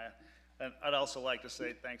 thanks, Maya. And I'd also like to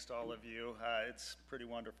say thanks to all of you. It's pretty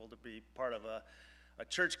wonderful to be part of a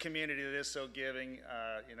church community that is so giving.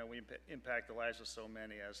 We impact the lives of so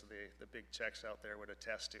many, as the big checks out there would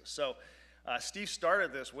attest to. So Steve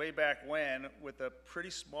started this way back when with a pretty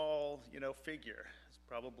small, figure. It's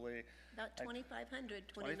probably about 2,500,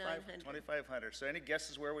 2,900. 2,500. So any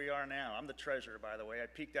guesses where we are now? I'm the treasurer, by the way. I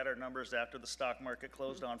peeked at our numbers after the stock market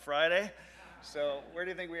closed on Friday. So where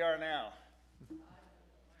do you think we are now?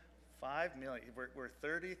 $5 million. We're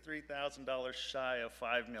 $33,000 shy of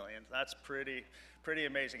 $5 million. That's pretty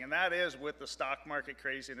amazing. And that is with the stock market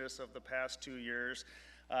craziness of the past 2 years.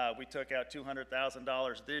 We took out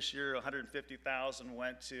 $200,000 this year. $150,000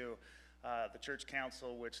 went to the church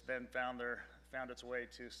council, which then found its way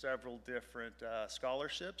to several different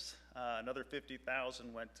scholarships. Another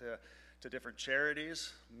 $50,000 went to different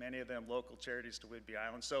charities, many of them local charities to Whidbey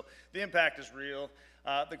Island. So the impact is real.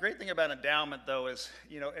 The great thing about endowment, though, is,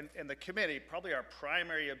 in the committee, probably our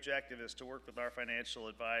primary objective is to work with our financial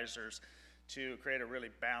advisors to create a really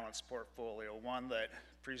balanced portfolio, one that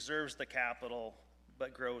preserves the capital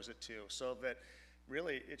but grows it too, so that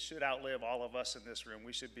really it should outlive all of us in this room.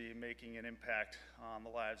 We should be making an impact on the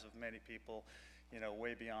lives of many people,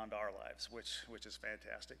 way beyond our lives, which is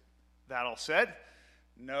fantastic. That all said,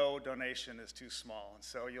 no donation is too small, and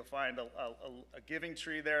so you'll find a giving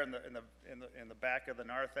tree there in the back of the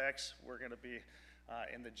narthex. We're going to be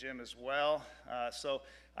in the gym as well. So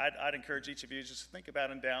I'd encourage each of you just to think about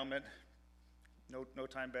endowment. No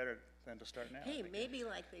time better than to start now. I Hey, think. maybe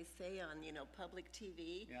like they say on, public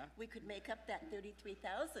TV, Yeah. we could make up that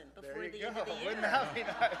 33,000 There before you the go. end of the year. Wouldn't that be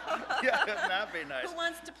nice? Yeah, wouldn't that be nice? Who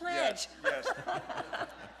wants to Yes, pledge? yes.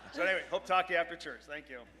 So anyway, hope to talk to you after church. Thank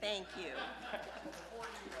you. Thank you.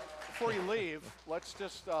 Before you leave, let's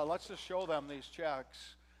just show them these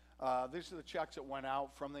checks. These are the checks that went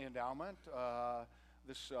out from the endowment.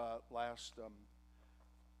 This last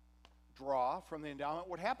draw from the endowment.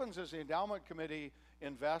 What happens is the endowment committee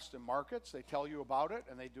invests in markets. They tell you about it,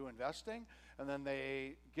 and they do investing, and then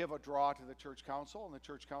they give a draw to the church council, and the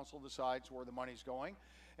church council decides where the money's going.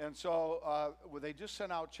 And so they just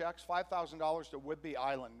sent out checks: $5,000 to Whidbey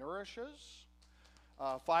Island Nourishes,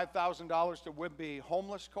 $5,000 to Whidbey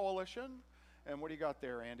Homeless Coalition, and what do you got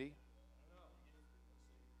there, Andy?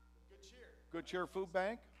 Good Cheer Food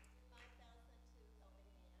Bank.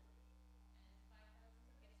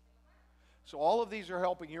 So all of these are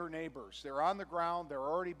helping your neighbors. They're on the ground. They're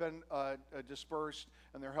already been dispersed,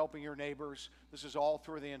 and they're helping your neighbors. This is all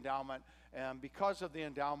through the endowment. And because of the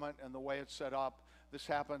endowment and the way it's set up, this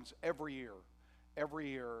happens every year. Every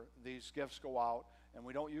year, these gifts go out, and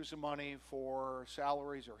we don't use the money for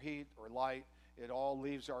salaries or heat or light. It all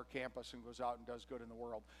leaves our campus and goes out and does good in the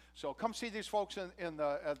world. So come see these folks at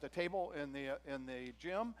the table in the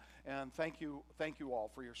gym, and thank you all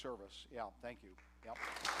for your service. Yeah, thank you. Yep.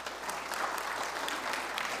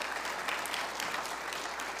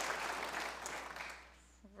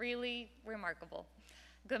 Really remarkable.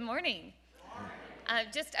 Good morning.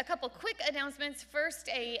 Just a couple quick announcements. First,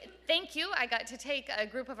 a thank you. I got to take a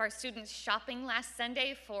group of our students shopping last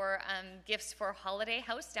Sunday for gifts for Holiday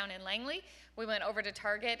House down in Langley. We went over to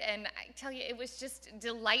Target, and I tell you, it was just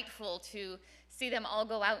delightful to see them all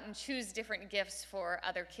go out and choose different gifts for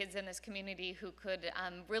other kids in this community who could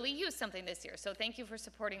really use something this year. So thank you for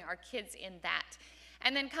supporting our kids in that.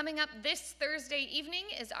 And then coming up this Thursday evening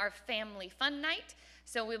is our family fun night.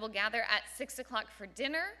 So we will gather at 6 o'clock for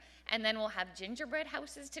dinner, and then we'll have gingerbread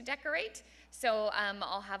houses to decorate. So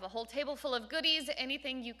I'll have a whole table full of goodies,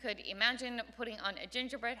 anything you could imagine putting on a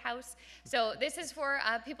gingerbread house. So this is for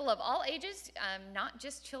people of all ages, not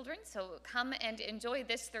just children. So come and enjoy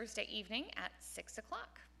this Thursday evening at 6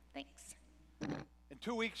 o'clock. Thanks. And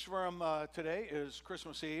 2 weeks from today is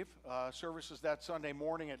Christmas Eve. Services that Sunday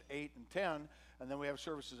morning at 8 and 10. And then we have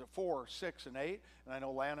services at 4, 6, and 8. And I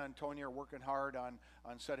know Lana and Tonya are working hard on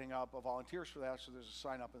setting up volunteers for that, so there's a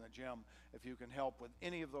sign up in the gym if you can help with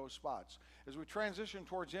any of those spots. As we transition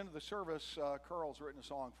towards the end of the service, Carl's written a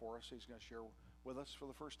song for us. He's going to share with us for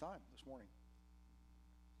the first time this morning.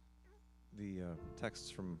 The texts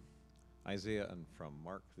from Isaiah and from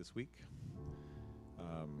Mark this week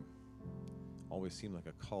always seem like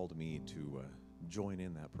a call to me to join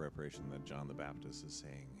in that preparation that John the Baptist is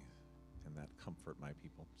saying, and that comfort my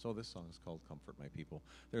people. So this song is called Comfort My People.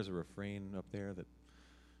 There's a refrain up there that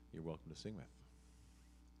you're welcome to sing with.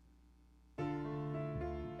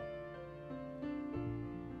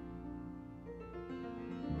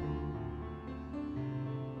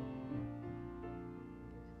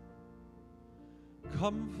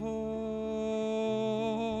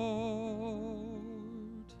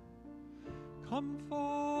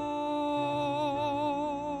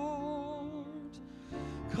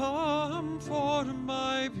 Comfort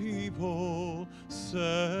my people,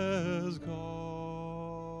 says God.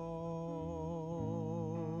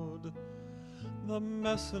 The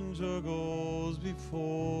messenger goes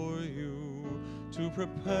before you to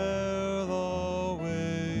prepare the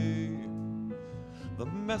way. The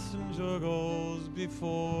messenger goes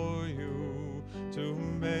before you to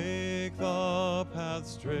make the path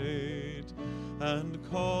straight, and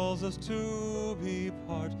calls us to be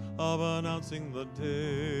part of announcing the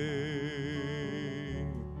day.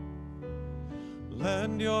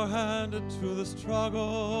 Lend your hand to the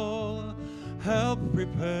struggle, help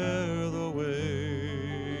prepare the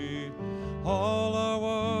way. All our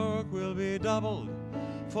work will be doubled,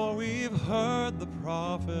 for we've heard the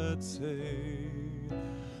prophet say.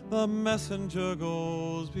 The messenger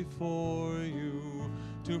goes before you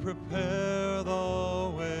to prepare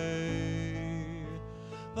the way.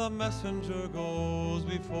 The messenger goes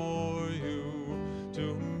before you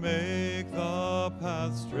to make the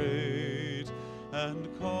path straight, and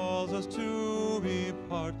calls us to be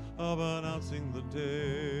part of announcing the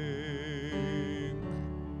day.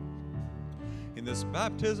 In this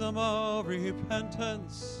baptism of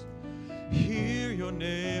repentance, hear your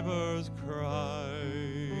neighbor's cry.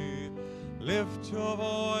 Lift your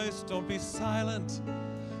voice, don't be silent,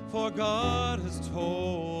 for God has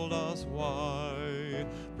told us why. way.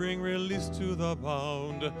 Bring release to the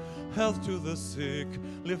bound, health to the sick.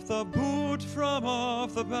 Lift the boot from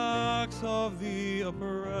off the backs of the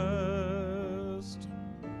oppressed.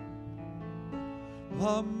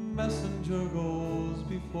 A messenger goes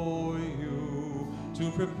before you to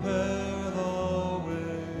prepare the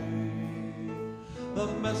way. The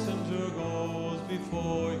messenger goes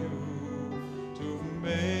before you to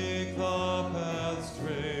make the path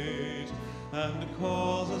straight and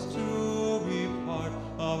cause us to be part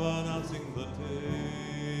of announcing the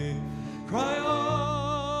day. Cry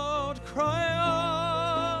out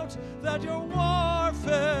that your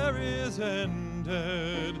warfare is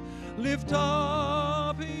ended. Lift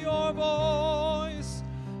up your voice,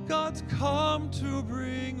 God's come to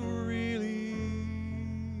bring release.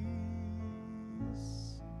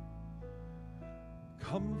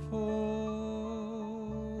 Comfort,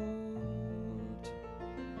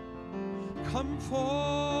 comfort,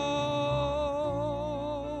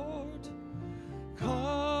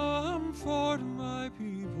 comfort my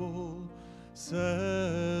people,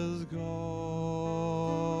 says God.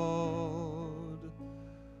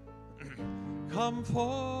 Comfort,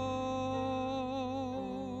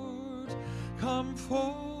 comfort,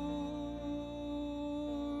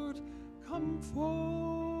 comfort.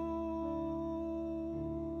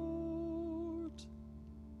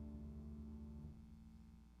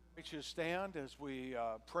 You stand as we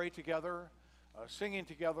pray together, singing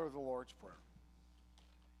together the Lord's Prayer.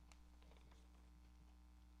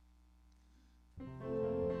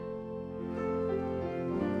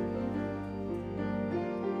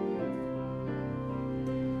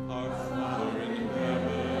 Our Father in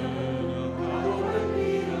heaven, hallowed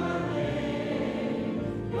be thy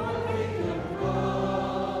name. Your kingdom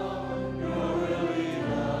come, your will be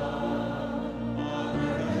done, on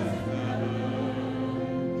earth as in heaven.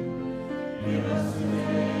 Give us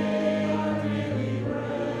today our daily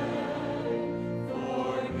bread.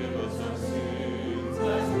 Forgive us our sins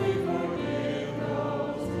as we forgive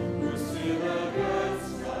those who sin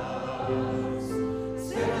against us.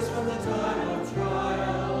 Save us from the time of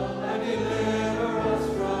trial and deliver us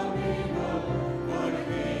from evil. For the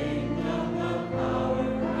kingdom, the power,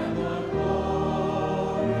 and the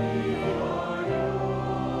glory are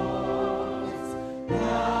yours.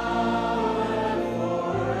 Now and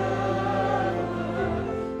forever.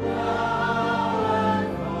 Now and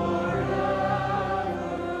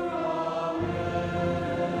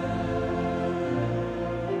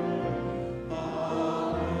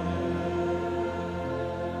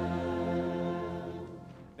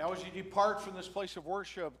Now, as you depart from this place of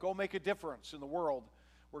worship, go make a difference in the world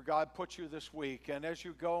where God put you this week. And as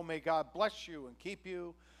you go, may God bless you and keep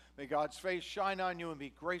you. May God's face shine on you and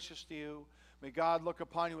be gracious to you. May God look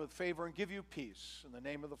upon you with favor and give you peace. In the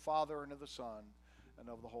name of the Father, and of the Son, and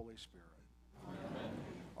of the Holy Spirit. Amen.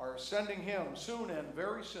 Our ascending hymn, soon and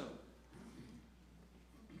very soon.